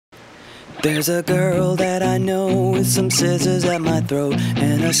There's a girl that I know with some scissors at my throat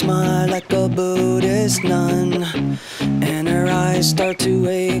and a smile like a Buddhist nun, and her eyes start to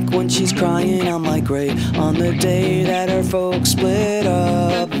ache when she's crying on my grave on the day that her folks split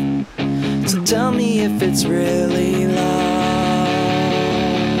up. So tell me if it's really love.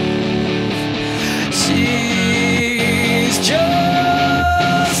 She's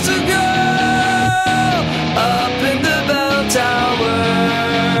just a girl up in the bell tower.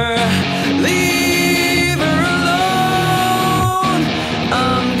 Leave her alone.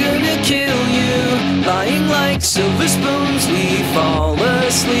 I'm gonna kill you. Lying like silver spoons, we fall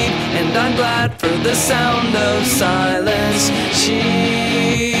asleep, and I'm glad for the sound of silence.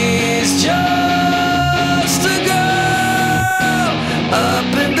 She's just a girl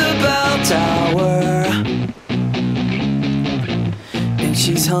up in the bell tower, and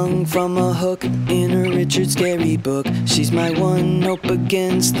she's hung from a hook in a Richard Scarry book. She's my one hope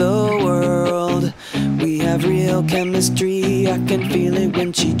against the world. We have real chemistry, I can feel it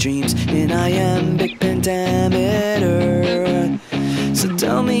when she dreams in iambic pentameter. So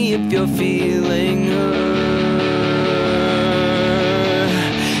tell me if you're feeling her.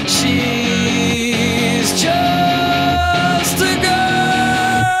 She's just a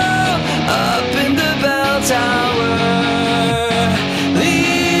girl up in the bell tower.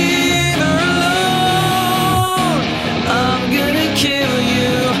 Leave her alone. I'm gonna kill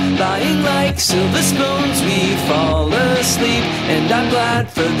you. Lying like silver spoons, we fall asleep, and I'm glad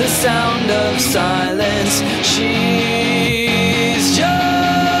for the sound of silence. She's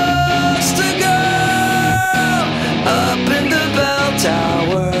just a girl up in the bell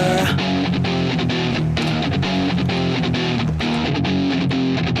tower.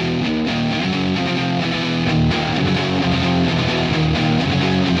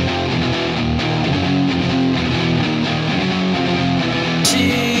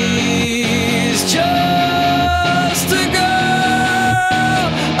 She's just a girl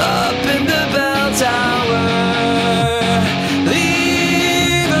up in the bell tower.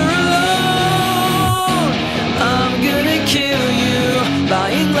 Leave her alone. I'm gonna kill you.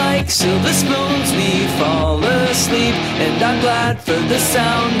 Lying like silver spoons, we fall asleep, and I'm glad for the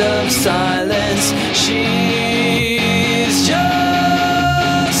sound of silence.